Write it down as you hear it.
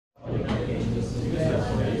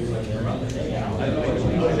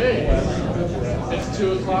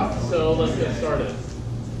2 o'clock, so let's get started.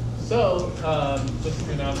 So, just some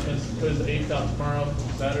announcements. Quiz 8's out tomorrow,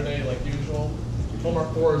 Saturday, like usual.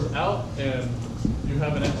 Homework 4 is out, and you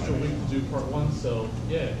have an extra week to do part 1, so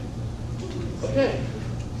yay. Okay,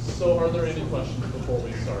 so are there any questions before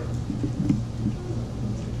we start?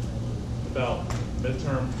 About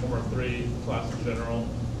midterm, homework 3, class in general,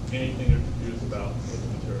 anything you're confused about with the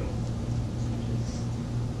material?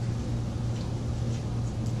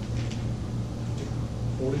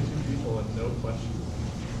 People and no questions.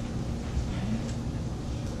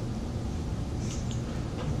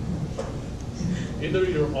 Either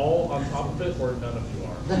you're all on top of it or none of you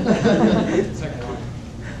are. Second one.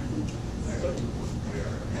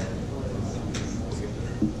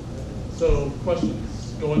 So,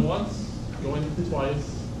 questions? Going once? Going twice?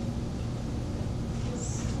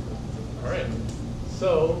 All right.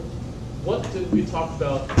 So, what did we talk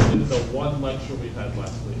about in the one lecture we had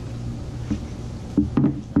last week?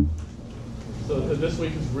 So this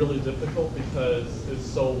week is really difficult because it's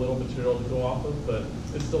so little material to go off of, but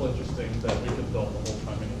it's still interesting that we could film the whole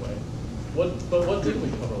time anyway. What did we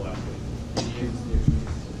cover last week?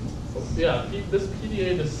 Yeah, this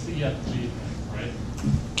PDA, the CFG, right?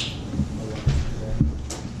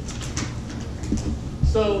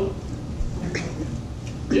 So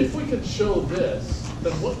if we could show this,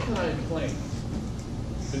 then what can I claim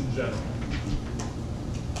in general?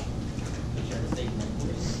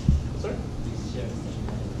 Sorry?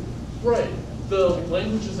 Right. The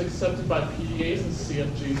language is accepted by PDAs and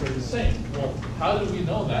CFGs are the same. Well, how did we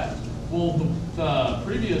know that? Well, the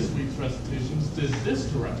previous week's recitations did this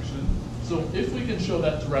direction. So if we can show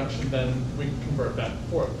that direction, then we can convert back and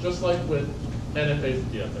forth, just like with NFAs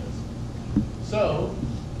and DFAs. So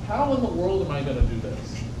how in the world am I going to do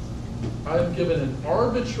this? I'm given an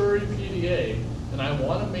arbitrary PDA, and I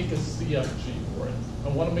want to make a CFG for it. I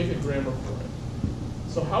want to make a grammar for it.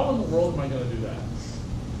 So how in the world am I going to do that?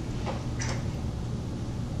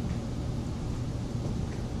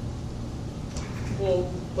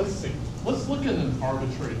 Well, let's see. Let's look at an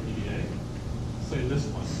arbitrary PDA. Say this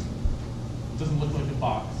one. It doesn't look like a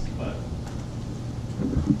box, but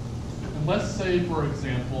and let's say, for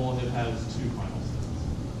example, it has 2 final states.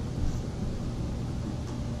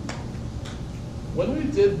 When we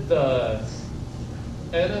did the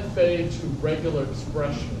NFA to regular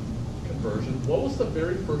expression conversion, what was the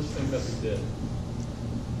very first thing that we did?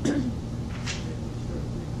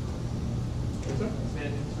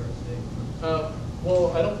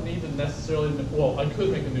 Well, I don't need to necessarily, well, I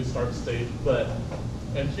could make a new start state, but,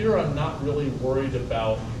 and here I'm not really worried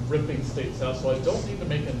about ripping states out, so I don't need to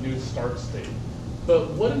make a new start state.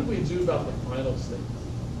 But what did we do about the final state?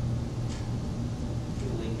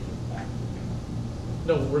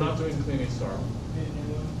 No, we're not doing cleaning star.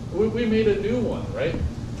 We made a new one, right?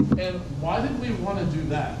 And why did we want to do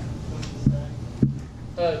that?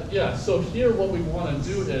 Yeah, so here what we want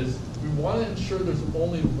to do is we want to ensure there's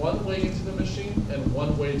only one way into the machine and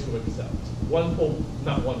one way to accept.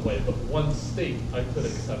 Not one way, but one state I could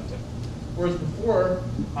accept in. Whereas before,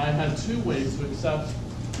 I had 2 ways to accept,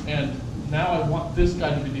 and now I want this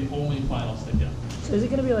guy to be the only final state. Yeah. So is it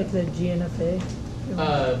going to be like the GNFA?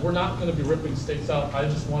 We're not going to be ripping states out. I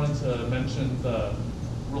just wanted to mention the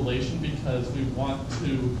relation because we want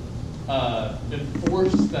to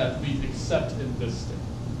enforce that we accept in this state.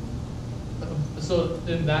 So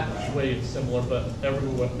in that way it's similar, but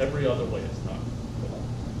every other way it's not.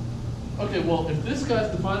 Okay, well if this guy's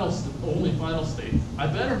the only final state, I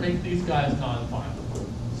better make these guys non-final.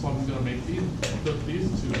 So I'm going to make these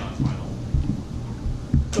 2 non-final.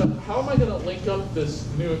 But how am I going to link up this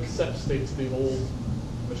new accept state to the old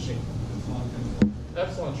machine?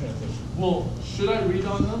 Epsilon transition. Well, should I read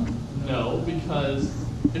on them? No, because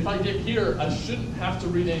if I get here, I shouldn't have to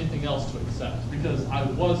read anything else to accept, because I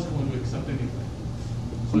was going to accept anything.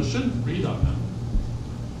 So I shouldn't read on them.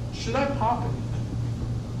 Should I pop anything?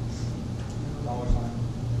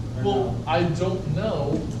 Well, I don't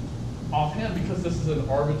know offhand because this is an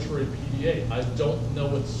arbitrary PDA. I don't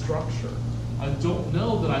know its structure. I don't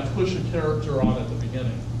know that I push a character on at the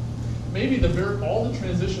beginning. Maybe all the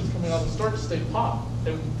transitions coming out of the start state pop,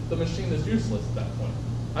 and the machine is useless at that point.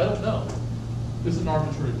 I don't know. This is an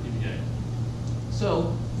arbitrary PDA.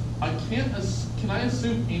 So I can I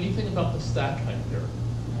assume anything about the stack height here?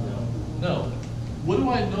 No. What do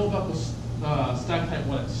I know about the stack height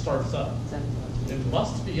when it starts up? It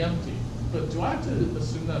must be empty. But do I have to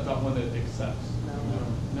assume that about when it accepts?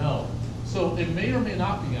 No. So it may or may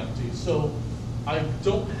not be empty. So I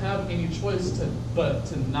don't have any choice but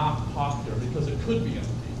to not pop here because it could be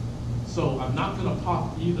empty. So I'm not going to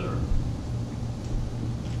pop either.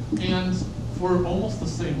 And for almost the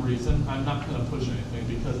same reason, I'm not going to push anything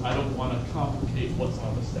because I don't want to complicate what's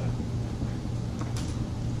on the stack.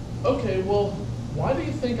 Okay, well, why do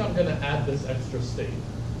you think I'm going to add this extra state,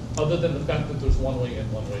 other than the fact that there's one way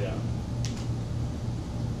in, one way out?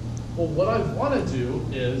 Well, what I want to do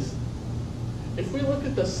is, if we look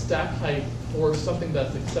at the stack height for something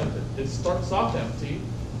that's accepted, it starts off empty,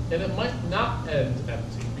 and it might not end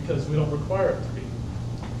empty because we don't require it to be.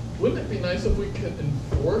 Wouldn't it be nice if we could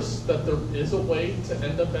enforce that there is a way to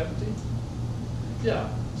end up empty? Yeah,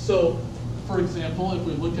 so for example, if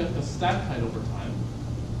we look at the stack height over time,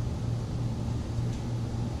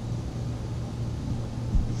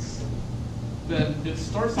 then it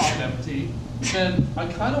starts off empty, then I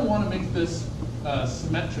kind of want to make this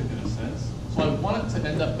symmetric in a sense, so I want it to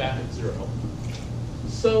end up back at 0.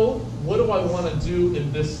 So what do I want to do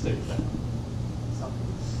in this state then?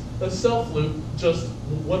 A self loop, just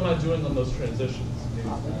what am I doing on those transitions?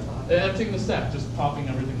 Emptying the stack, just popping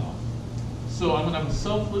everything off. So I'm going to have a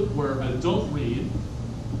self loop where I don't read,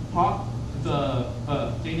 pop the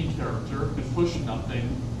any character, and push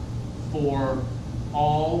nothing for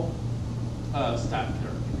all stack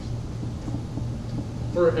characters.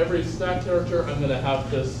 For every stack character, I'm going to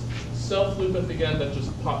have this self loop at the end that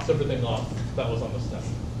just pops everything off that was on the stack.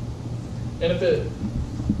 And if it,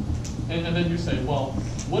 and then you say, well,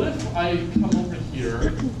 what if I come over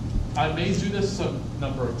here, I may do this some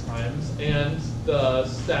number of times, and the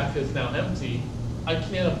stack is now empty, I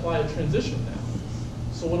can't apply a transition now.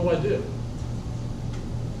 So what do I do?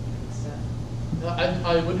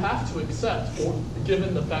 I would have to accept,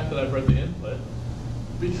 given the fact that I've read the input,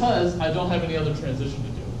 because I don't have any other transition to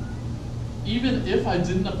do. Even if I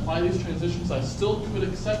didn't apply these transitions, I still could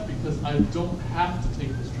accept because I don't have to take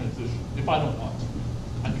this transition if I don't want to.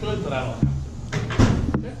 I could, but I don't have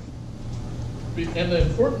to. Okay? And the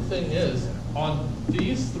important thing is, on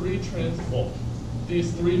these three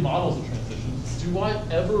models of transitions, do I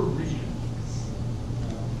ever read?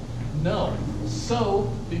 No.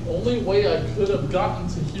 So the only way I could have gotten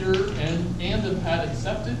to here and have had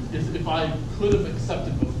accepted is if I could have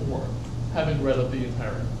accepted before, having read up the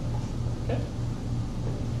entire. Okay?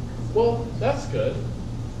 Well, that's good.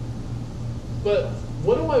 But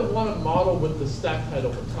what do I want to model with the stack height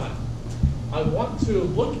over time? I want to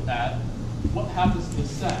look at what happens to the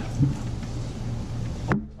stack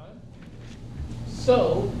over time.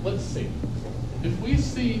 So let's see. If we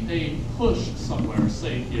see a push somewhere,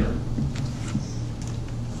 say here,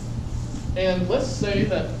 and let's say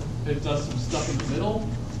that it does some stuff in the middle,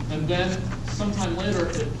 and then sometime later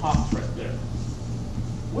it pops right there.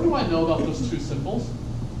 What do I know about those two symbols?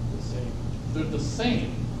 The same. They're the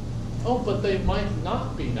same. Oh, but they might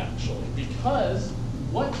not be actually, because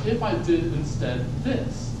what if I did instead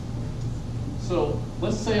this? So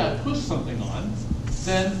let's say I push something on,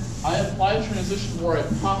 then I apply a transition where I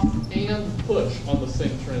pop and push on the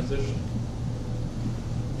same transition.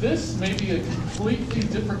 This may be a completely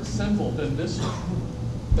different symbol than this one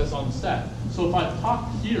that's on the stack. So if I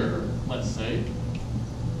pop here, let's say,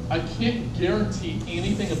 I can't guarantee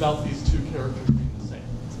anything about these two characters being the same.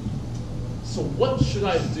 So what should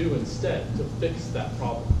I do instead to fix that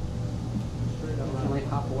problem? Only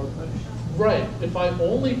pop or push? Right. If I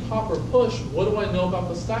only pop or push, what do I know about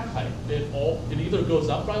the stack height? It either goes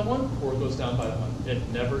up by 1 or it goes down by 1. It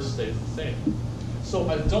never stays the same. So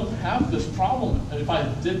I don't have this problem. If I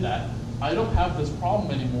did that, I don't have this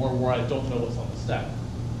problem anymore where I don't know what's on the stack.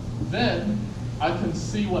 Then I can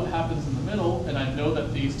see what happens in the middle, and I know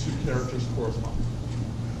that these two characters correspond.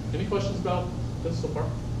 Any questions about this so far?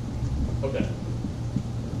 Okay.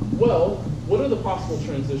 Well, what are the possible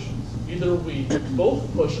transitions? Either we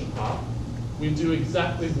both push and pop, we do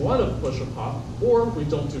exactly one of push and pop, or we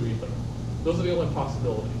don't do either. Those are the only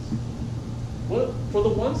possibilities. For the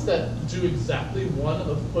ones that do exactly one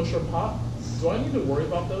of push or pop, do I need to worry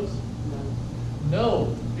about those?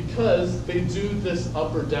 No, because they do this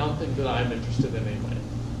up or down thing that I'm interested in anyway.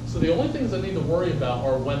 So the only things I need to worry about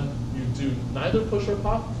are when you do neither push or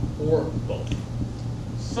pop or both.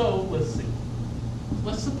 So let's see.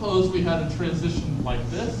 Let's suppose we had a transition like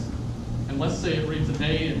this, and let's say it reads an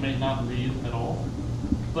A, it may not read at all,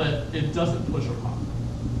 but it doesn't push or pop.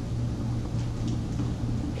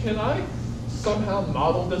 Can I somehow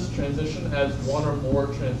model this transition as one or more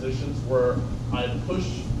transitions where I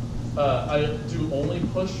do only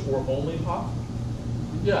push or only pop?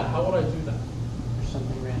 Yeah, how would I do that? Or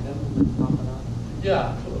something random and then pop it on?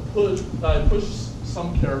 Yeah, I push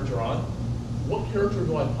some character on. What character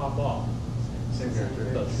do I pop off? Same character.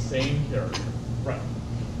 The same character, right.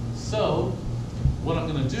 So what I'm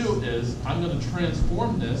going to do is I'm going to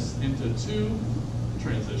transform this into two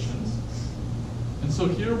transitions. And so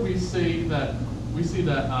here we see that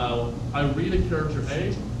I read a character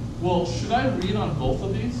A. Well, should I read on both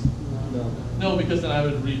of these? No. No, because then I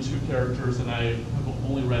would read two characters and I have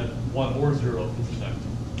only read 1 or 0 if it's empty.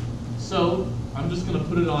 So I'm just going to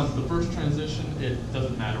put it on the first transition. It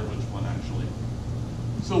doesn't matter which one actually.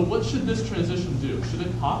 So what should this transition do? Should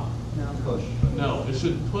it pop? No. Push. No, it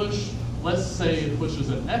should push. Let's say it pushes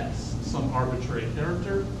an X, some arbitrary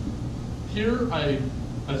character. Here,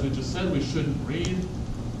 as we just said, we shouldn't read.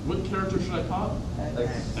 What character should I pop?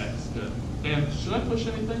 X. X, good. And should I push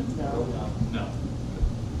anything? No. No.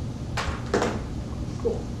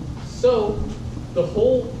 Cool. So the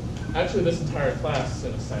whole, actually this entire class,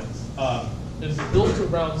 in a sense, is built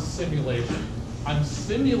around simulation. I'm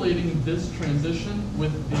simulating this transition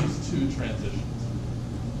with these two transitions,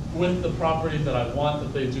 with the properties that I want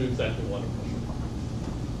that they do exactly what a push or pop.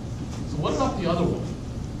 So what about the other one,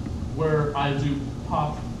 where I do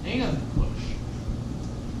pop and push?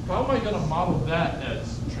 How am I going to model that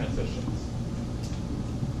as transitions?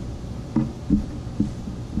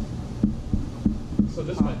 So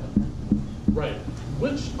this might happen. Right.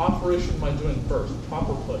 Which operation am I doing first, pop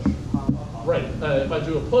or push? Right. If I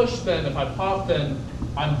do a push, then if I pop, then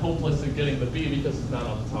I'm hopeless at getting the B because it's not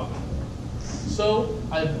on the top anymore. So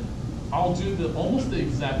I'll do almost the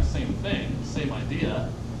exact same thing, same idea,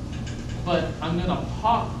 but I'm going to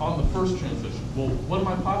pop on the first transition. Well, what am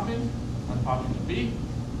I popping? I'm popping a B.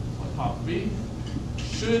 So I pop B.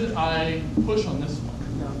 Should I push on this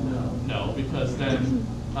one? No. No, because then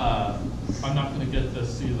I'm not going to get the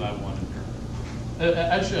C that I wanted here.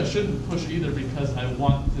 Actually, I shouldn't push either because I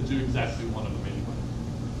want to do exactly one of them anyway.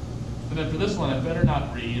 And then for this one, I better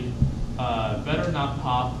not read, better not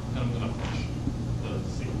pop, and I'm going to push the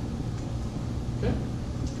C. Okay?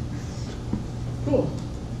 Cool.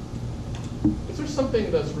 Is there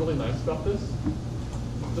something that's really nice about this?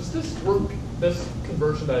 Does this work, this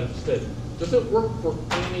conversion that I just did, does it work for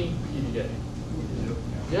any PDA?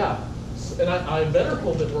 Yeah. And I better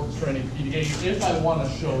hope it works for any PDA if I want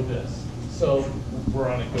to show this. So we're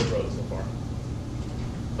on a good road so far.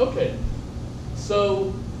 Okay,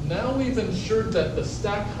 so now we've ensured that the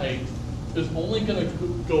stack height is only going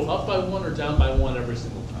to go up by 1 or down by 1 every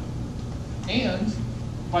single time. And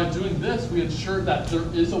by doing this, we ensured that there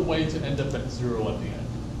is a way to end up at 0 at the end,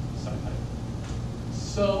 stack height.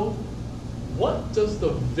 So what does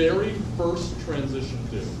the very first transition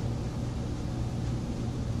do?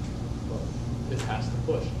 It has to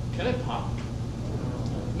push. Can it pop?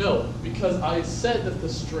 No, because I said that the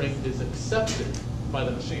string is accepted by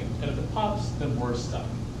the machine. And if it pops, then we're stuck.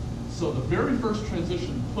 So the very first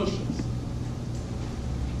transition pushes.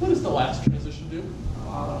 What does the last transition do?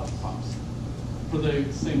 Pops. For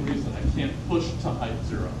the same reason, I can't push to height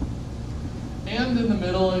 0. And in the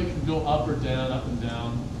middle, it can go up or down, up and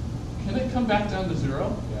down. Can it come back down to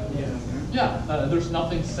 0? Yeah. Yeah, there's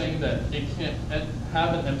nothing saying that it can't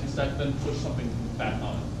have an empty stack, then push something back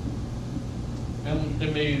on it. And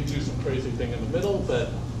it may do some crazy thing in the middle, but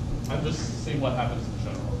I'm just seeing what happens in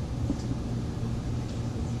general.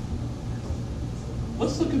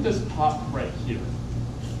 Let's look at this pop right here.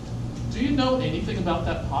 Do you know anything about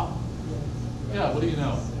that pop? Yeah, what do you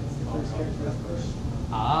know?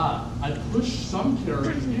 I push some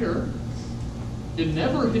character here. It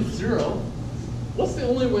never hits 0. What's the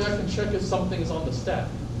only way I can check if something's on the stack?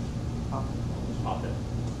 Pop it.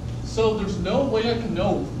 So there's no way I can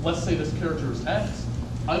know, let's say this character is X.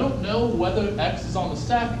 I don't know whether X is on the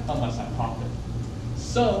stack unless I pop it.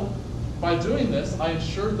 So by doing this, I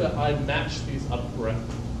ensure that I match these up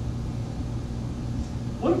correctly.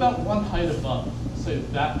 What about one height above? Say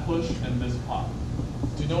that push and this pop.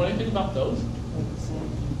 Do you know anything about those?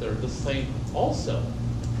 They're the same also.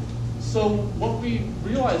 So what we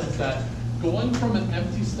realize is that going from an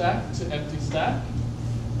empty stack to empty stack,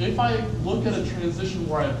 if I look at a transition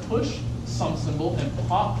where I push some symbol and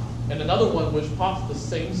pop, and another one which pops the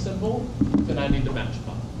same symbol, then I need to match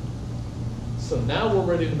pop. So now we're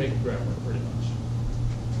ready to make grammar, pretty much.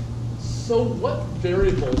 So what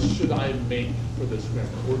variables should I make for this grammar,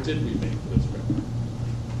 or did we make for this grammar?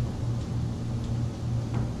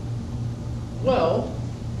 Well,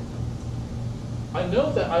 I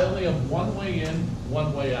know that I only have one way in,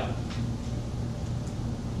 one way out.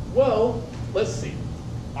 Well, let's see.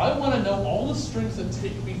 I want to know all the strings that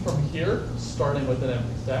take me from here, starting with an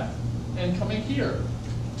empty stack, and coming here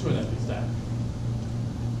to an empty stack.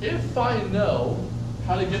 If I know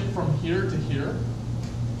how to get from here to here,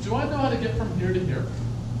 do I know how to get from here to here?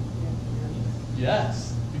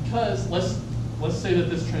 Yes, because let's say that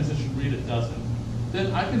this transition read it doesn't.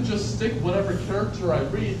 Then I can just stick whatever character I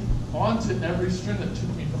read onto every string that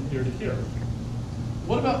took me from here to here.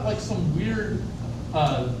 What about like some weird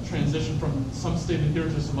transition from some state in here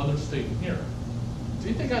to some other state in here. Do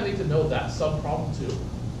you think I need to know that subproblem too?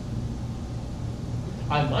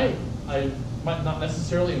 I might. I might not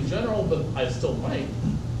necessarily in general, but I still might.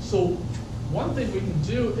 So one thing we can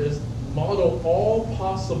do is model all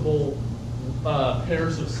possible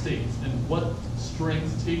pairs of states and what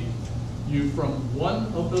strings take you from one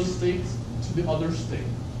of those states to the other state.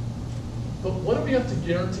 But what do we have to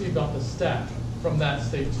guarantee about the stack from that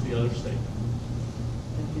state to the other state?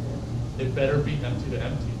 It better be empty to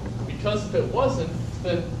empty. Because if it wasn't,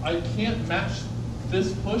 then I can't match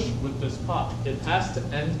this push with this pop. It has to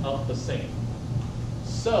end up the same.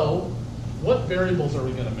 So, what variables are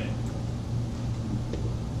we going to make?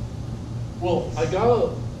 Well, I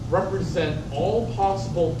gotta represent all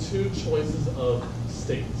possible two choices of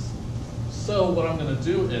states. So what I'm going to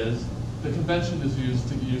do is, the convention is used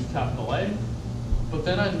to use capital A, but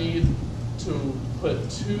then I need to put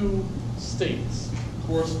two states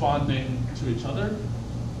corresponding to each other.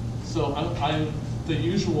 So the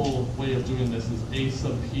usual way of doing this is A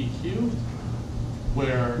sub PQ,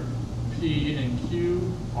 where P and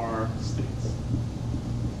Q are states.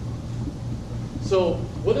 So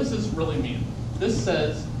what does this really mean? This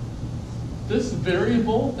says this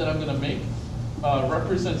variable that I'm going to make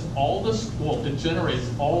represents all this, well, it generates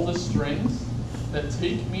all the strings that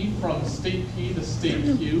take me from state P to state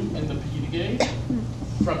Q in the PDA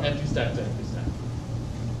from empty stack to empty stack.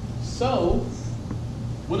 So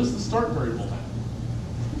what is the start variable now?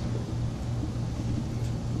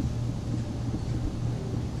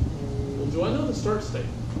 Well, do I know the start state?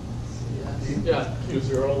 Yeah,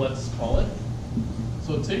 Q0, let's call it.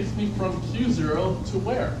 So it takes me from Q0 to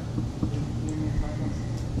where?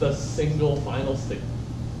 The single final state,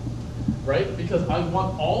 right? Because I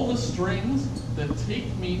want all the strings that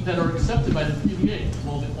take me, that are accepted by the PDA.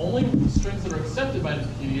 Well, the only strings that are accepted by the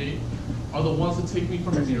PDA are the ones that take me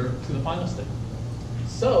from here to the final state.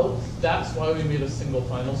 So that's why we made a single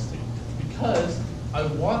final state, because I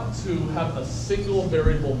want to have a single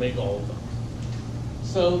variable make all of them.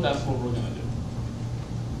 So that's what we're going to do,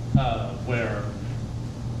 where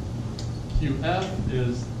QF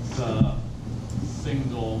is the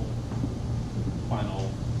single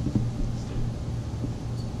final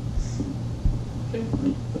state.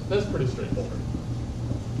 Okay, that's pretty straightforward.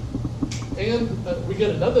 And we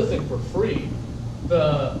get another thing for free.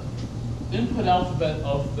 The input alphabet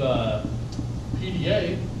of the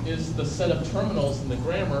PDA is the set of terminals in the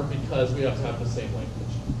grammar, because we have to have the same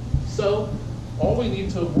language. So all we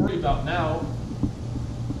need to worry about now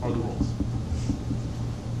are the rules.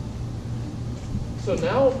 So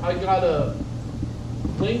now I gotta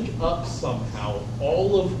link up somehow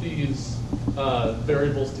all of these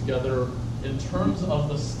variables together in terms of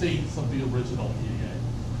the states of the original PDA.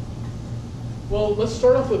 Well, let's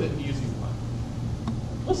start off with an easy one.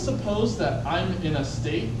 Let's suppose that I'm in a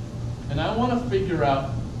state and I want to figure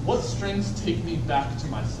out what strings take me back to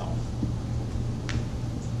myself.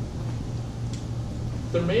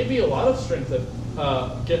 There may be a lot of strings that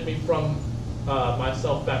get me from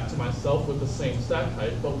myself back to myself with the same stack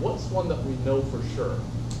height, but what's one that we know for sure?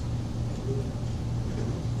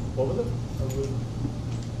 What was it?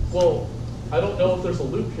 Well, I don't know if there's a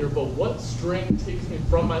loop here, but what string takes me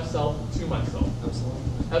from myself to myself? Epsilon.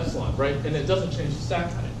 Epsilon, right? And it doesn't change the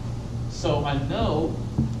stack height. So I know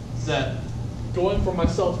that going from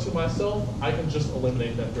myself to myself, I can just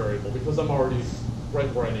eliminate that variable because I'm already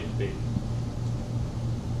right where I need to be.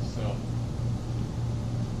 So,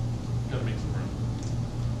 gotta make some room.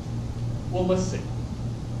 Well, let's see.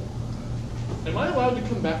 Am I allowed to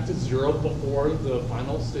come back to 0 before the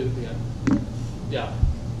final state at the end? Yeah.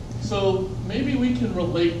 So maybe we can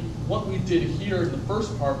relate what we did here in the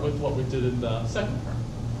first part with what we did in the second part.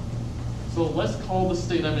 So let's call the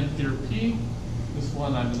state I'm in here P. This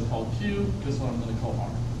one I'm going to call Q. This one I'm going to call R.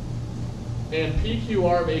 And P, Q,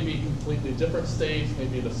 R may be completely different states,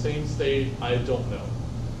 maybe the same state, I don't know.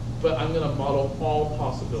 But I'm going to model all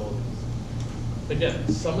possibilities. Again,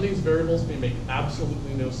 some of these variables may make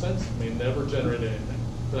absolutely no sense, may never generate anything.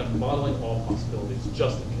 But I'm modeling all possibilities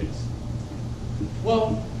just in case.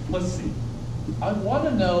 Well, let's see. I want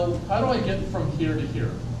to know, how do I get from here to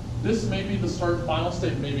here? This may be the start and final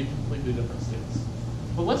state, may be completely different states.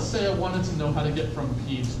 But let's say I wanted to know how to get from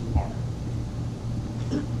P to R.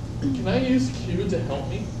 Can I use Q to help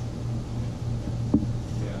me?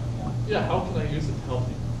 Yeah, how can I use it to help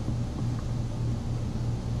me?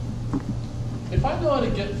 If I know how to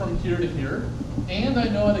get from here to here, and I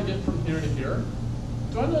know how to get from here to here,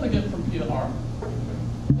 do I know how to get from P to R?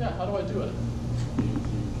 Yeah, how do I do it?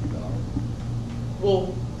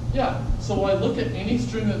 Well, yeah, so I look at any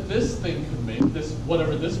string that this thing could make, this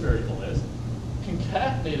whatever this variable is,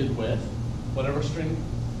 concatenated with whatever string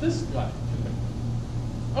this guy can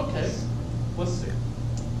make. Okay, let's see.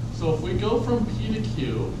 So if we go from P to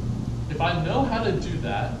Q, if I know how to do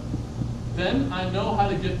that, then I know how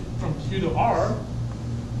to get from Q to R.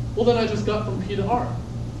 Well, then I just got from P to R.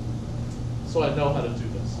 So I know how to do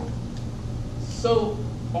this. So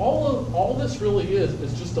all this really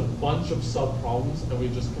is just a bunch of sub-problems, and we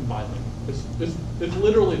just combine them. It's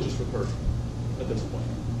literally just recursion at this point.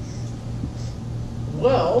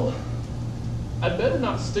 Well, I better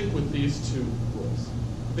not stick with these two rules,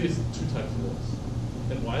 these two types of rules.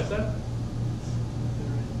 And why is that?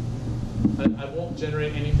 I won't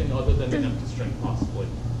generate anything other than an empty string, possibly.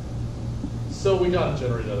 So we gotta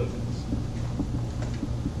generate other things.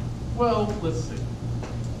 Well, let's see.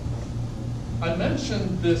 I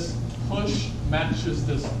mentioned this push matches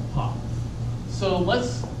this pop. So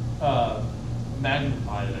let's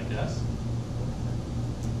magnify it, I guess.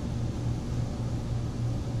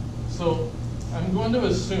 So I'm going to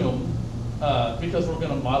assume, because we're going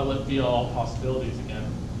to model it via all possibilities again,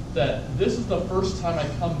 that this is the first time I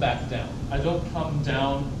come back down. I don't come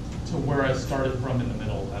down to where I started from in the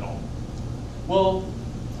middle at all. Well,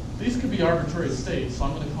 these could be arbitrary states, so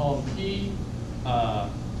I'm going to call them P,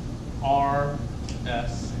 R,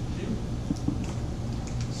 S, and Q.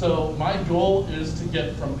 So my goal is to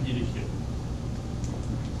get from P to Q.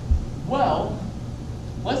 Well,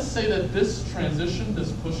 let's say that this transition,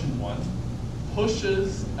 this push in one,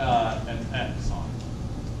 pushes an X on.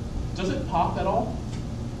 Does it pop at all,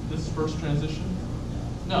 this first transition?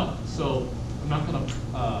 No, so I'm not going to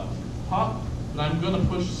pop, but I'm going to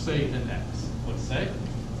push, say, an X, let's say.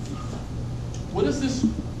 What does this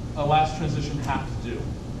last transition have to do?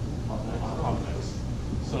 Pop X.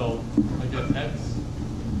 So I get X.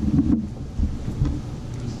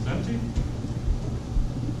 This is empty.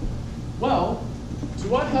 Well,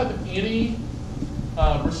 do I have any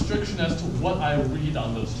restriction as to what I read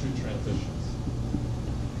on those two transitions?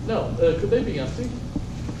 No. Could they be empty?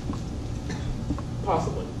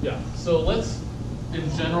 Possibly, yeah. So let's, in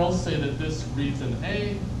general, say that this reads an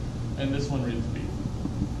A, and this one reads B.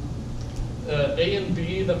 A and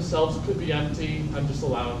B themselves could be empty. I'm just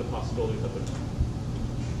allowing the possibilities of it.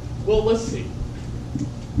 Well, let's see.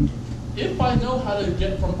 If I know how to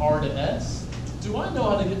get from R to S, do I know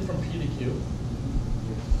how to get from P to Q?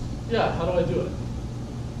 Yeah, how do I do it?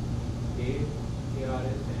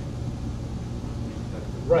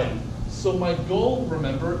 Right. So my goal,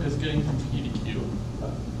 remember, is getting from P to Q.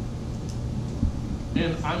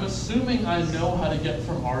 And I'm assuming I know how to get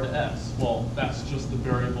from R to S. Well, that's just the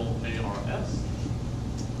variable ARS.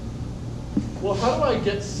 Well, how do I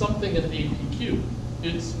get something in APQ?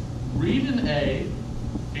 It's read an A,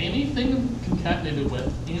 anything concatenated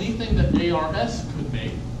with, anything that ARS could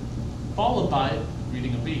make, followed by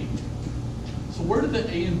reading a B. So where did the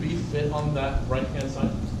A and B fit on that right-hand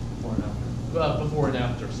side? Before and after. Before and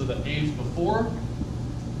after. So the A is before,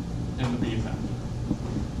 and the B is after.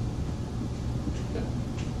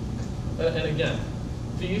 And again,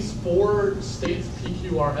 these four states, P,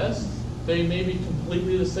 Q, R, S, they may be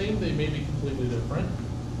completely the same, they may be completely different.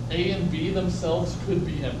 A and B themselves could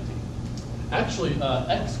be empty. Actually,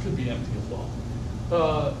 X could be empty as well.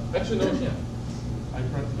 Actually, no, it can't. I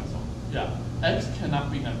corrected myself. Yeah, X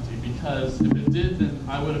cannot be empty, because if it did, then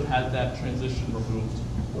I would have had that transition removed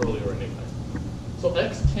earlier anyway. So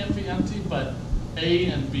X can't be empty, but A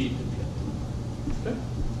and B could be empty. Okay?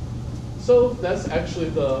 So that's actually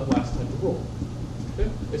the last type of rule. Okay?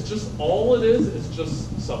 It's just, all it is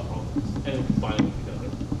just subproblems and combining them together.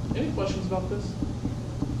 Any questions about this?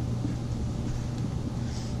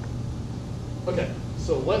 Okay,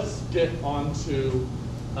 so let's get on to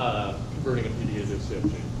converting a PDA to a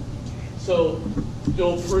CFG. So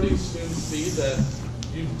you'll pretty soon see that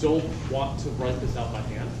you don't want to write this out by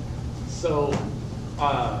hand. So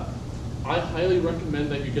I highly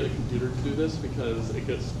recommend that you get a computer to do this, because it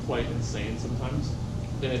gets quite insane sometimes.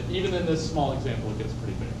 And even in this small example, it gets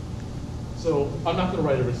pretty big. So I'm not going to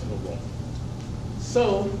write every single rule.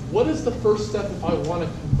 So what is the first step if I want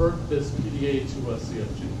to convert this PDA to a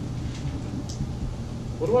CFG?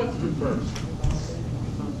 What do I have to do first?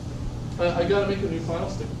 I got to make a new final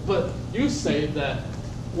state. But you say that,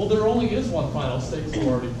 well, there only is one final state, so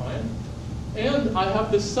we're already fine. And I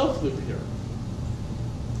have this self loop here.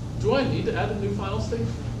 Do I need to add a new final state?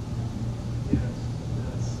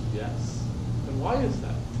 Yes. And why is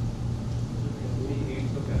that?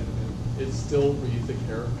 It still reads a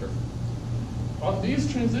character. On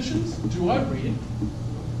these transitions, do I read?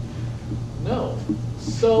 No.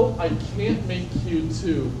 So I can't make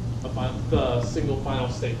Q2 the single final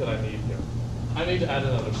state that I need here. I need to add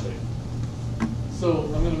another state. So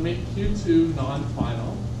I'm going to make Q2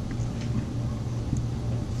 non-final.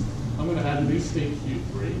 I'm going to add a new state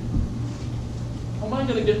Q3. How am I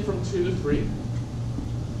going to get from 2 to 3?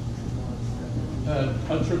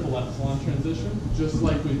 A triple epsilon transition, just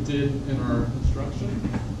like we did in our instruction.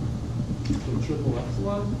 So triple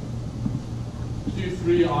epsilon.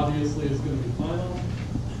 Q3 obviously is going to be final.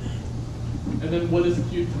 And then what is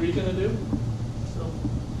Q3 going to do?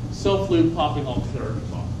 Self-loop popping all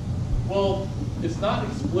characters off. Well, it's not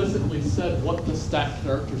explicitly said what the stack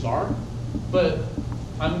characters are, but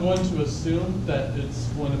I'm going to assume that it's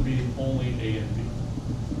going to be only A and B.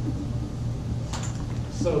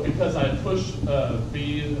 So because I push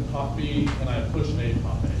B and pop B, and I push A,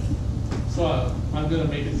 pop A. So I'm going to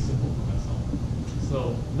make it simple for myself.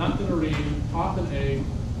 So not going to read, pop an A,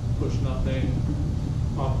 push nothing,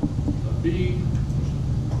 pop a B, push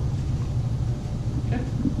nothing. Okay.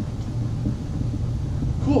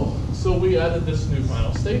 Cool. So we added this new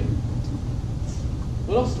final state.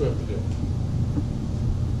 What else do we have to do?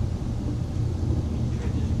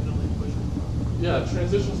 Yeah,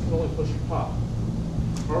 transitions can only push and pop.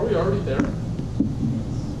 Are we already there?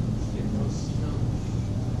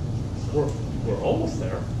 We're almost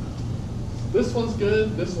there. This one's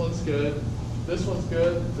good, this one's good, this one's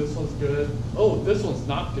good, this one's good. Oh, this one's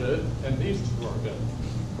not good, and these two are good.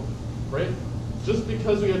 Right? Just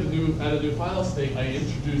because we had to add a new final state, I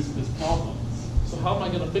introduced this problem. So how am I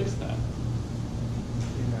going to fix that?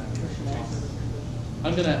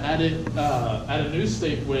 I'm going to add a new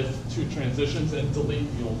state with 2 transitions and delete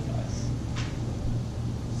the old guys.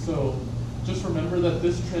 So just remember that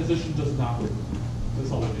this transition does not work. That's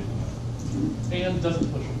all we need to know. And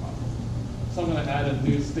doesn't push a pop. So I'm going to add a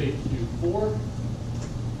new state Q4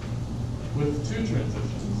 with 2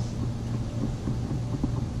 transitions.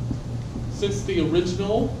 Since the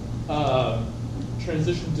original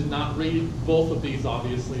transition did not read, both of these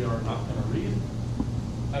obviously are not going to read.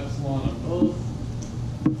 Epsilon on both.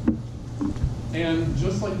 And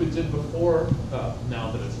just like we did before, now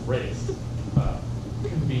that it's erased,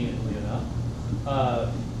 conveniently enough,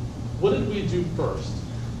 what did we do first?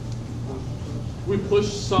 We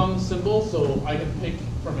pushed some symbol so I can pick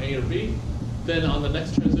from A or B. Then on the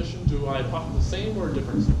next transition, do I pop the same or a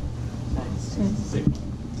different symbol? Same.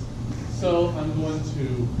 So I'm going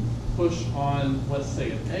to push on, let's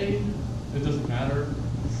say, an A. It doesn't matter.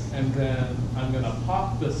 And then I'm going to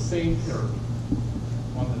pop the same character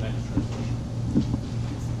on the next transition.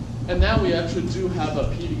 And now we actually do have a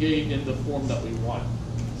PDA in the form that we want.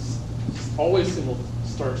 Always single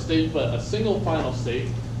start state, but a single final state,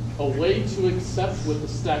 a way to accept with the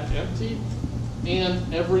stack empty,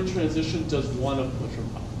 and every transition does one of push or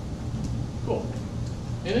pop. Cool.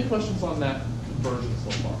 Any questions on that conversion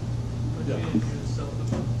so far? Yeah.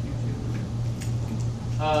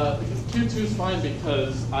 Q2 is fine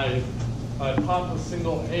because I pop a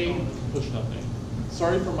single A, push nothing.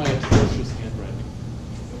 Sorry for my atrocious handwriting.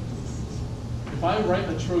 If I write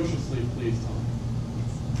atrociously, please tell me.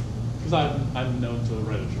 Because I'm known to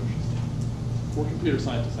write atrociously. We're computer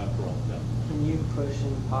scientists after all. Yeah. Can you push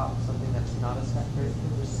and pop something that's not a stack character,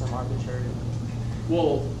 just some arbitrary?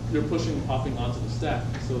 Well, you're pushing and popping onto the stack,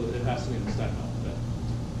 so it has to be in the stack alphabet.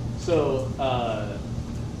 So,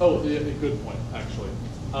 good point, actually.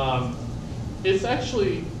 It's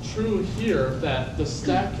actually true here that the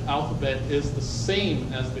stack alphabet is the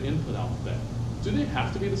same as the input alphabet. Do they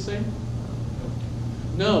have to be the same?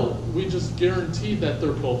 No, we just guarantee that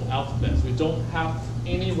they're both alphabets. We don't have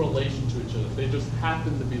any relation to each other. They just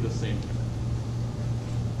happen to be the same.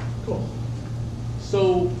 Cool.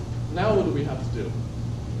 So now what do we have to do?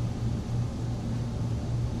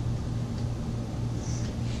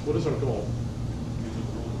 What is our goal?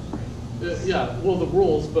 Yeah, well, the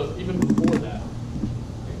rules, but even before that,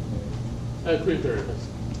 create variables.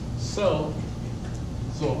 So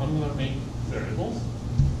I'm going to make variables.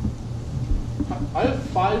 I have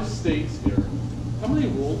 5 states here. How many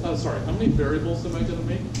how many variables am I going to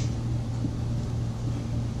make?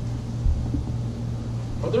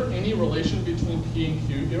 Are there any relation between P and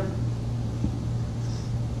Q here?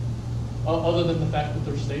 Other than the fact that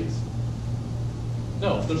they're states?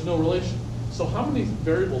 No, there's no relation. So how many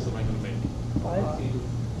variables am I going to make? 5.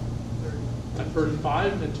 I've heard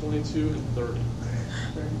 5 and 22 and 30.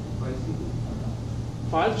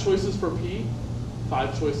 5 choices for P,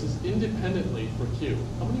 5 choices independently for Q.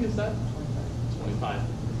 How many is that? 25.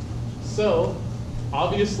 So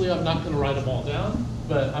obviously I'm not going to write them all down,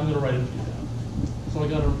 but I'm going to write a few down. So I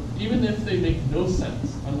got to, even if they make no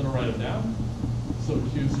sense, I'm going to write them down. So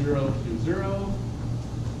Q0, Q0,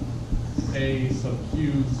 A sub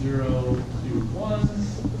Q0, Q1,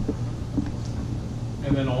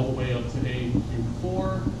 and then all the way up to A cubed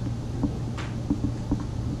 4.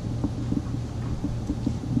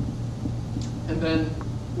 And then,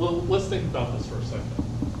 well, let's think about this for a second.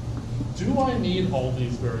 Do I need all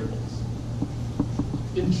these variables?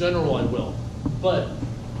 In general, I will. But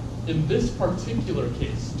in this particular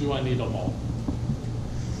case, do I need them all?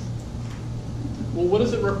 Well, what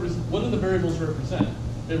does it represent? What do the variables represent?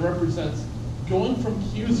 It represents going from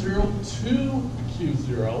Q0 to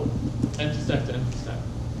Q0, empty stack to empty stack.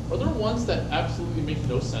 Are there ones that absolutely make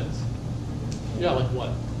no sense? Yeah, like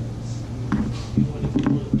what?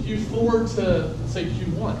 Q4 to, say,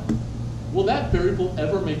 Q1. Will that variable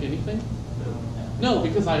ever make anything? No,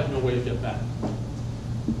 because I have no way to get back.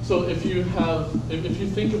 So if you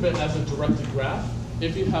think of it as a directed graph,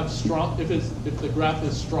 if the graph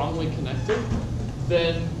is strongly connected,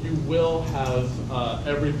 then you will have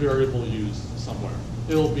every variable used somewhere.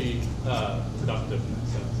 It'll be productive in that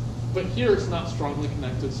sense. But here it's not strongly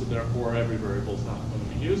connected, so therefore every variable is not going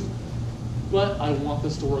to be used. But I want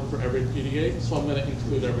this to work for every PDA, so I'm going to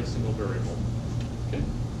include every single variable. Okay?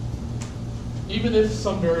 Even if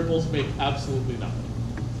some variables make absolutely nothing.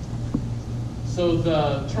 So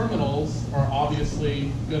the terminals are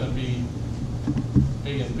obviously going to be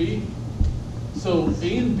A and B. So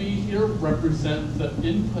A and B here represent the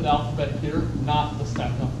input alphabet here, not the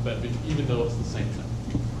stack alphabet, even though it's the same thing.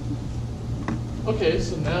 Okay,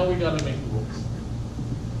 so now we got to make the rules.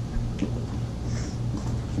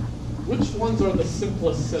 Which ones are the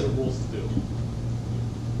simplest set of rules to do?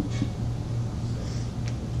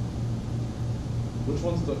 Which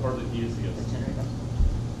ones are the easiest?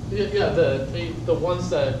 Yeah, the ones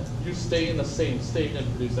that you stay in the same state and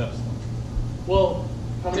produce epsilon. Well,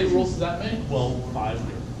 how many rules does that make? Well, 5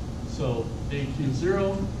 here. So A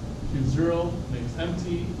Q0, Q0 makes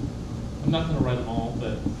empty. I'm not going to write them all,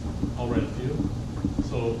 but I'll write a few.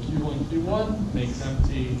 So Q1, Q1 makes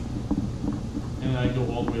empty. And I go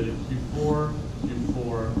all the way to Q4,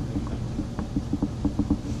 Q4 makes empty.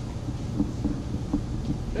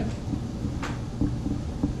 Okay.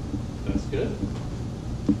 That's good.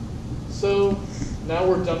 So now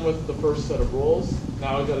we're done with the first set of rules.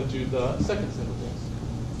 Now I've got to do the second set of rules.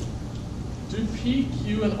 Do P,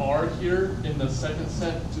 Q, and R here in the second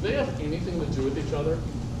set, do they have anything to do with each other?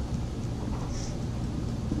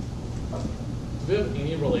 Do they have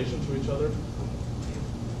any relation to each other?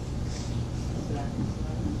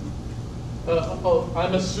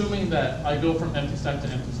 I'm assuming that I go from empty stack to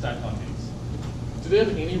empty stack on these. Do they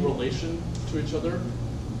have any relation to each other?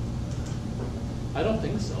 I don't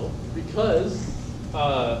think so, because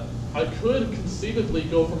I could conceivably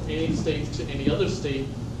go from any state to any other state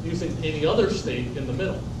using any other state in the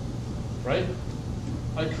middle, right?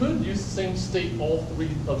 I could use the same state all 3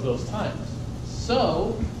 of those times.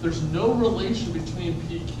 So there's no relation between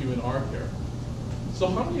P, Q, and R here. So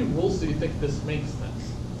how many rules do you think this makes then?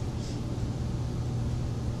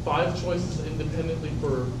 5 choices independently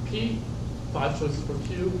for P, 5 choices for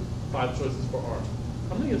Q, 5 choices for R.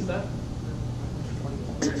 How many is that?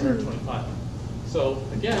 125. So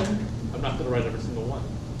again, I'm not going to write every single one.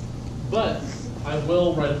 But I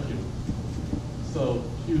will write a few. So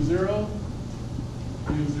Q0,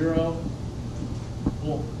 Q0.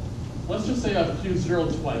 Well, let's just say I have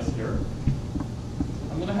Q0 twice here.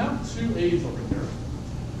 I'm going to have 2 A's over here.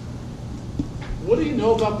 What do you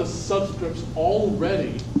know about the subscripts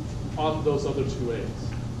already on those other 2 A's?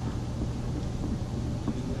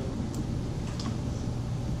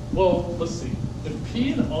 Well, let's see. If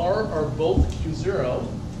P and R are both Q0, well,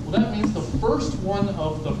 that means the first one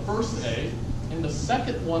of the first A and the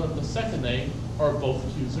second one of the second A are both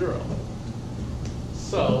Q0.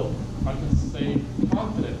 So I can say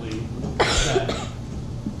confidently that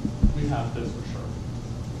we have this for sure.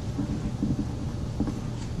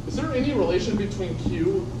 Is there any relation between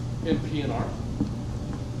Q and P and R?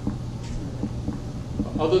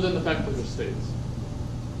 Other than the fact that they're states?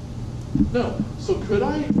 No. So could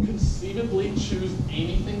I conceivably choose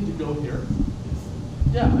anything to go here?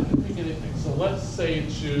 Yeah, I can pick anything. So let's say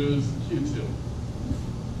choose Q2.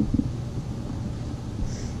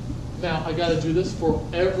 Now I got to do this for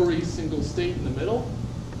every single state in the middle.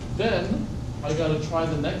 Then I got to try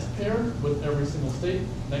the next pair with every single state,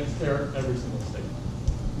 next pair, every single state.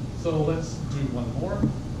 So let's do one more.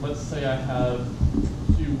 Let's say I have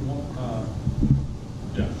Q1,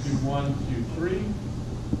 Q3.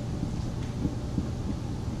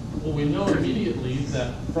 Well, we know immediately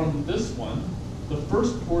that from this one, the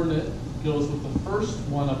first coordinate goes with the first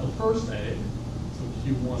one of the first A. So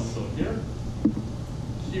Q1 will go here.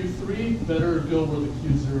 Q3 better go where the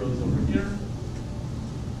Q0 is over here.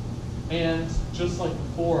 And just like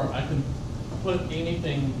before, I can put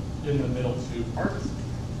anything in the middle two parts.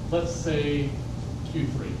 Let's say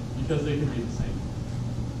Q3, because they can be the same.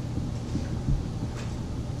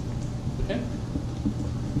 Okay?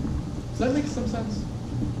 Does that make some sense?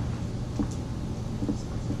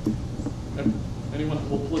 Anyone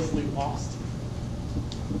hopelessly lost?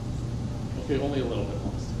 Okay, only a little bit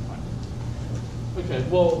lost. Fine. Okay,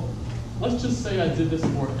 well, let's just say I did this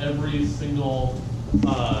for every single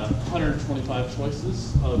 125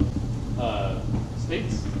 choices of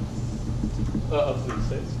states, of 3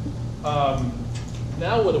 states.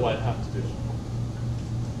 Now what do I have to do?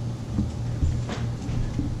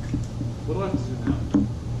 What do I have to do now?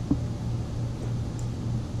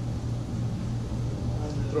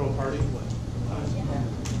 Throw a party?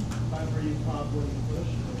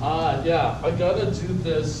 Yeah, I gotta do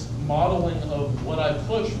this modeling of what I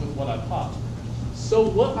push with what I pop. So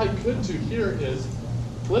what I could do here is,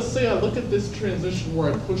 let's say I look at this transition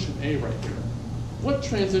where I push an A right here. What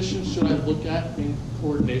transition should I look at in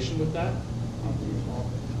coordination with that?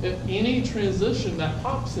 Any transition that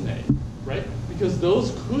pops an A, right? Because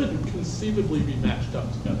those could conceivably be matched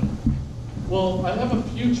up together. Well, I have a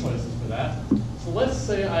few choices for that. So let's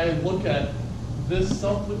say I look at this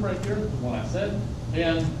self-loop right here, the one I said,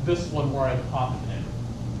 and this one where I pop an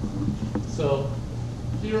A. So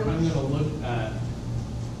here I'm going to look at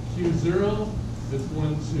Q0 is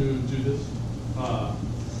going to do this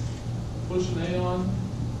push an A on,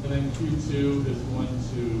 and then Q2 is going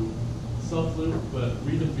to self-loop, but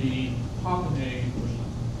read a B, pop an A, push an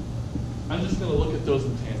A. I'm just going to look at those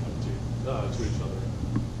in tandem to each other.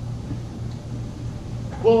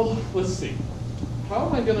 Well, let's see. How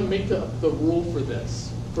am I going to make up the rule for this,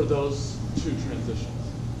 for those 2 transitions?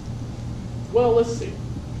 Well, let's see.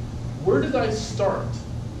 Where did I start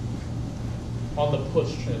on the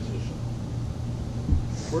push transition?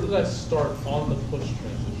 Where did I start on the push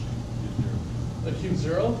transition? Q0.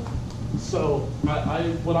 Q0? So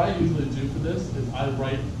what I usually do for this is I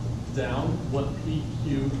write down what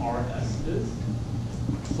PQRS is.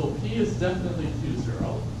 So P is definitely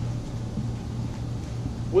Q0.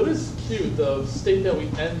 What is Q, the state that we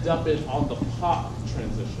end up in on the pop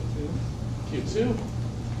transition? Q2.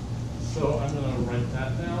 So I'm going to write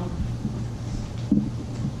that down.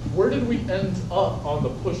 Where did we end up on the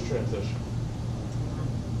push transition?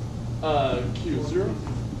 Q0.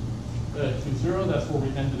 Q0, that's where we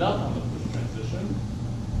ended up on the push transition.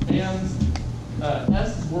 And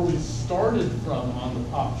S is where we started from on the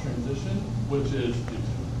pop transition, which is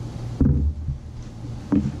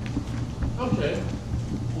Q2. Okay.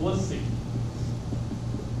 Let's see.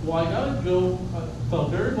 Well, I gotta go, the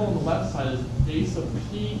variable on the left side is base of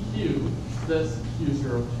PQ, that's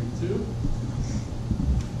Q0, Q2.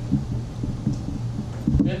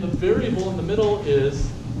 And the variable in the middle is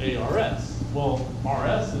ARS. Well,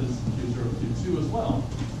 RS is Q0, Q2 as well.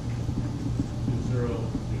 Q0,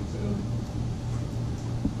 Q2.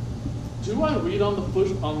 Do I read on the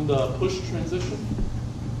push transition?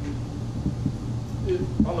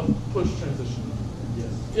 On the push transition.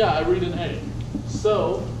 Yeah, I read an A.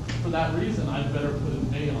 So, for that reason, I'd better put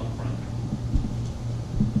an A on front.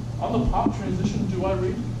 On the pop transition, do I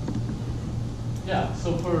read? Yeah,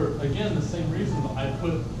 so for, again, the same reason, I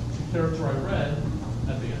put the character I read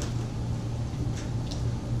at the end.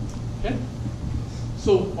 Okay?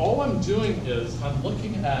 So all I'm doing is I'm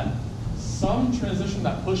looking at some transition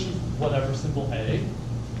that pushes whatever symbol A,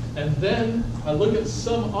 and then I look at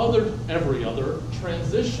every other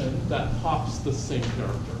transition that pops the same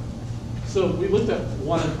character. So we looked at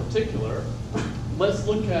one in particular. Let's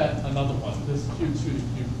look at another one, this Q2 to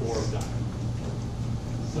Q4 guy.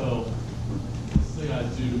 So let's say I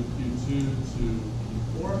do Q2 to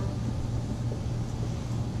Q4.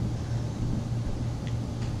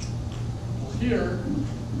 Well, here,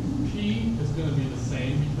 P is going to be the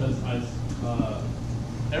same because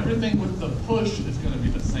everything with the push is going to be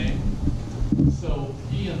the same. So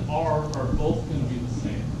P and R are both going to be the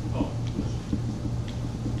same. Oh,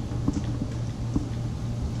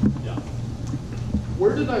 yeah.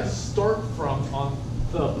 Where did I start from on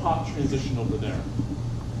the pop transition over there?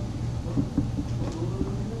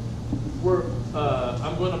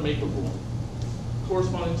 I'm going to make a rule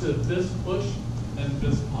corresponding to this push and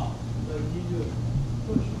this pop. So you do a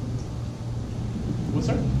push. What's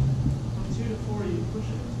that? From 2 to 4, you push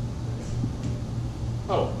it.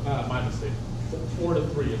 Oh, my mistake. 4 to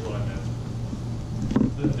 3 is what I meant.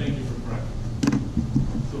 Then thank you for correcting.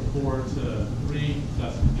 So 4 to 3,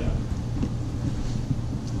 that's yeah.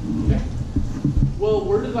 Okay. Well,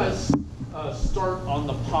 where did I start on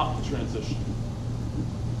the pop transition?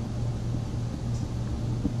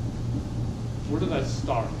 Where did I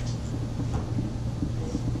start?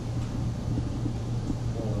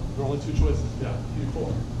 There are only two choices, yeah,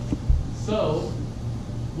 Q4. So,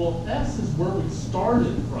 well, S is where we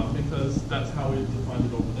started from because that's how we defined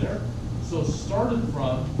it over there. So started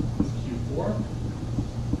from is Q4.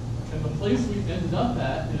 And the place we ended up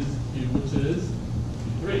at is Q, which is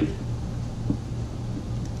Q3.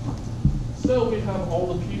 So we have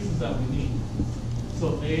all the pieces that we need.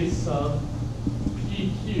 So A sub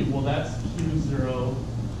PQ, well that's Q0,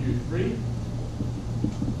 Q3.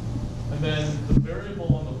 And then the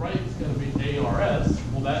variable on the right is going to be ARS,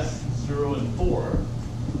 well that's 0 and 4.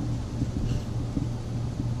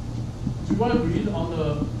 Do I read on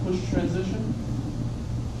the push transition?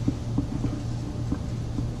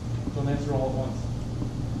 Don't answer all at once.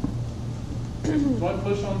 Do I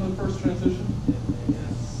push on the first transition?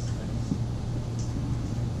 Yes.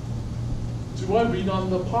 Do I read on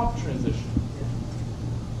the pop transition?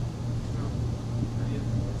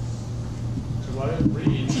 Do I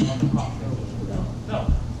read on the pop transition? No.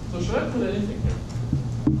 So should I put anything here?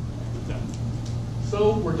 No.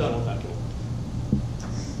 So we're done with that rule.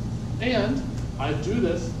 And I do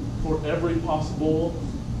this for every possible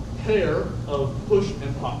pair of push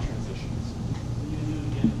and pop transitions. You do it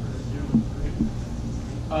again for 0 and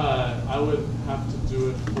 3. I would have to do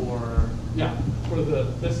it for, yeah, for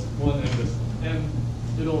this one and this one. And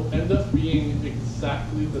it'll end up being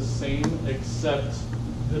exactly the same, except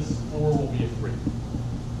this 4 will be a 3.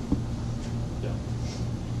 Yeah.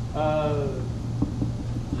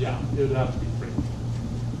 Yeah, it would have to be 3.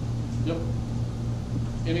 Yep.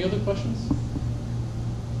 Any other questions?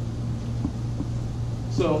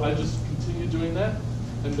 So I just continue doing that,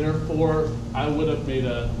 and therefore I would have made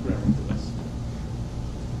a grammar for this.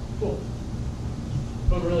 Cool.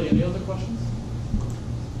 But really, any other questions?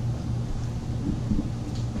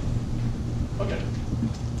 Okay.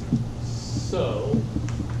 So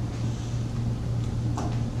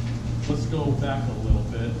let's go back a little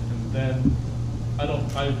bit, and then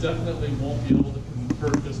I definitely won't be able to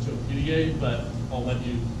convert this to a PDA, but I'll let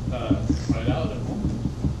you try it out.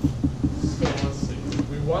 So let's see.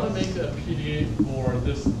 We want to make a PDA for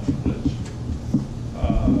this language.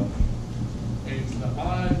 A to the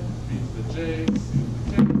I, B to the J, C to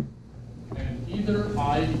the K, and either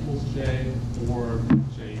I equals J or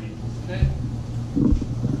J equals K,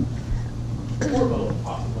 or both,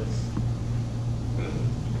 possibly.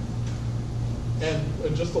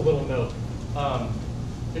 And just a little note.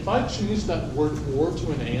 If I change that word or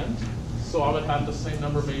to an and, so I would have the same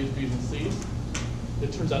number of A's, B's, and C's,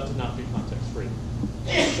 it turns out to not be context-free.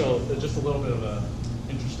 So just a little bit of an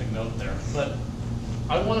interesting note there. But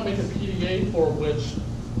I want to make a PDA for which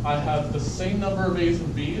I have the same number of A's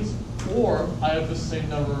and B's, or I have the same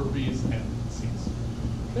number of B's and C's.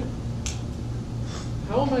 Okay?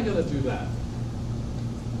 How am I going to do that?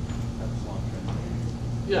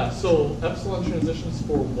 Yeah, so epsilon transitions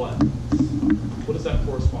for what? What does that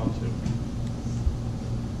correspond to?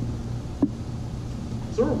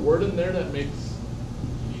 Is there a word in there that makes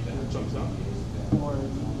that jumps out? Or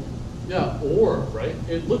Yeah, or, right?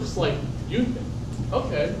 It looks like union.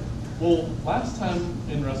 Okay. Well, last time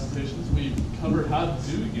in recitations we covered how to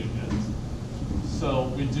do unions. So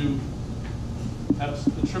we do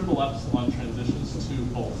the triple epsilon transitions to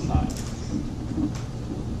both sides.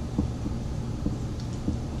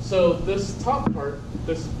 So this top part,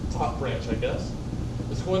 this top branch, I guess,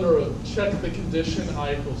 is going to check the condition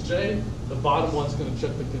I equals J. The bottom one's going to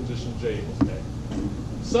check the condition J equals K.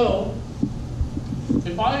 So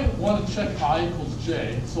if I want to check I equals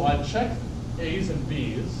J, so I check A's and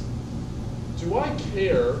B's, do I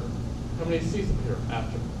care how many C's appear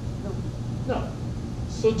after? No.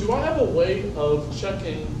 So do I have a way of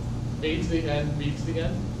checking A to the N, B to the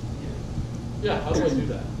N? Yeah, how do I do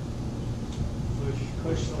that?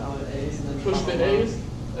 push down the A's and then Push pop the them A's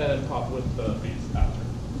and pop with the B's after.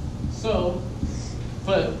 So,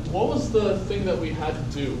 but what was the thing that we had to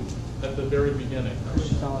do at the very beginning? up. Push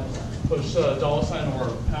dollar sign. Push dollar sign or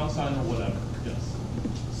pound sign or whatever, yes.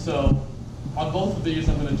 So on both of these,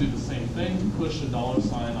 I'm going to do the same thing, push a dollar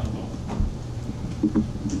sign on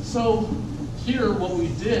both. So here, what we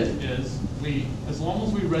did is as long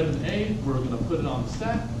as we read an A, we're going to put it on the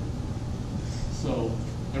stack. So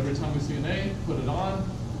every time we see an A, put it on.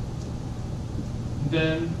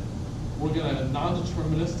 Then we're going to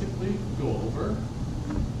non-deterministically go over.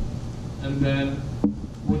 And then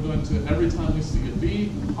we're going to, every time we see a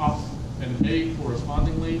B, pop an A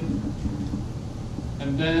correspondingly.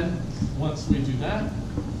 And then once we do that,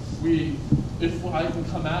 if I can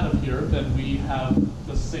come out of here, then we have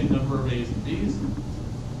the same number of A's and B's.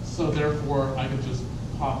 So therefore, I can just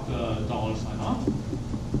pop the dollar sign off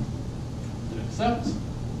and accept.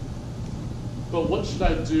 But what should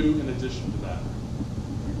I do in addition to that?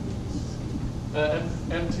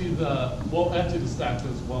 Empty the stack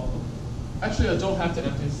as well. Actually, I don't have to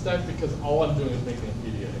empty the stack because all I'm doing is making a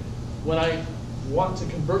PDA. When I want to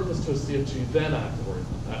convert this to a CFG, then I have to worry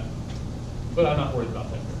about that. But I'm not worried about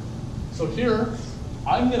that here. So here,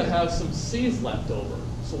 I'm going to have some C's left over.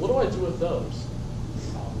 So what do I do with those?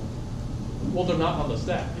 Well, they're not on the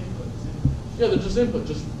stack. Yeah, they're just input.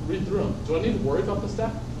 Just read through them. Do I need to worry about the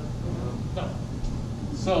stack? No.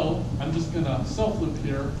 So I'm just going to self-loop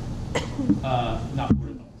here, not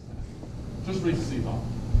worry about the stack. Just read C's off.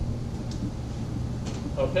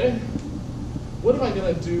 Okay. What am I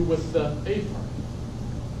going to do with the A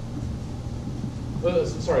part?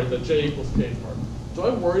 Sorry, the J equals K part. Do I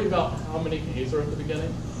worry about how many A's are at the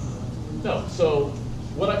beginning? No. So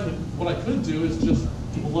what I could do is just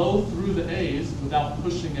blow through the A's without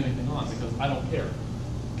pushing anything on because I don't care.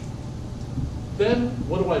 Then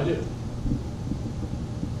what do I do?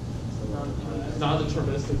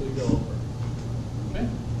 Non-deterministically go over. Okay?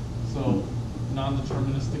 So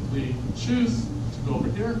non-deterministically choose to go over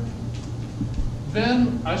here.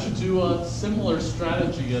 Then I should do a similar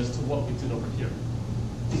strategy as to what we did over here.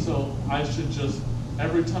 So I should just,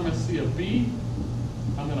 every time I see a B,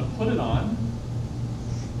 I'm going to put it on.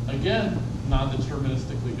 Again,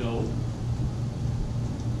 non-deterministically go.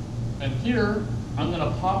 And here, I'm going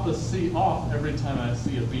to pop a C off every time I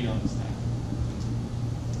see a B on the stack.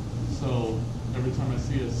 So every time I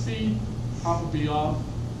see a C, pop a B off,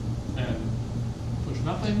 and push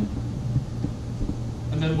nothing.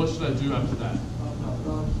 And then what should I do after that?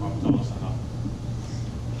 Pop dollar sign up.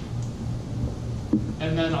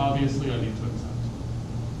 And then obviously I need to accept.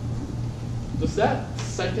 Does that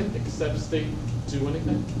second accept state do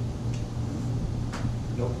anything?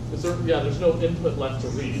 Nope. There's no input left to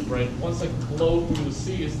read, right? Once I blow through the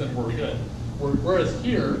C's, then we're good. Whereas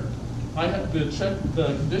here, I have the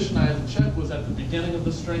condition I had to check was at the beginning of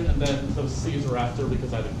the string, and then those C's are after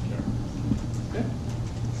because I didn't care. Okay.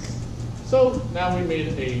 So now we made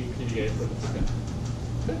a PDA for this guy.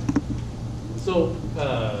 Okay. So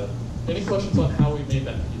any questions on how we made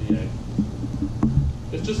that PDA?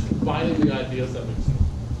 It's just combining the ideas that we've seen.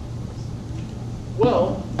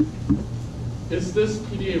 Well, is this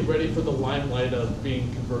PDA ready for the limelight of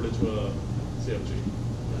being converted to a CFG?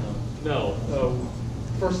 No.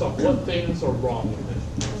 First off, what things are wrong with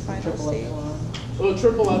it? Final state. Well,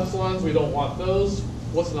 triple epsilons, we don't want those.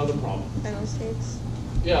 What's another problem? Final states.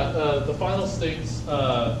 Yeah, the final states,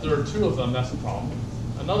 there are two of them, that's a problem.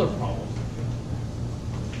 Another problem.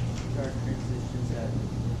 There are transitions that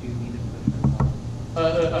do need to push.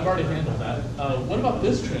 I've already handled that. What about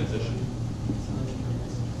this transition?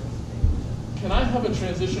 Can I have a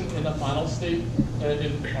transition in a final state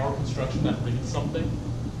in our construction that reads something?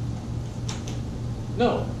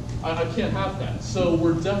 No, I can't have that. So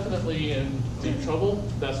we're definitely in deep trouble.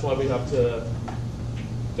 That's why we have to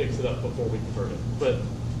fix it up before we convert it. But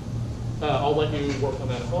I'll let you work on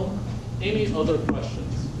that at home. Any other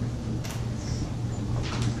questions?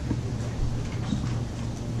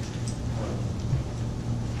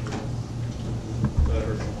 That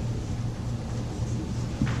hurts.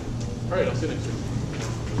 All right, I'll see you next week.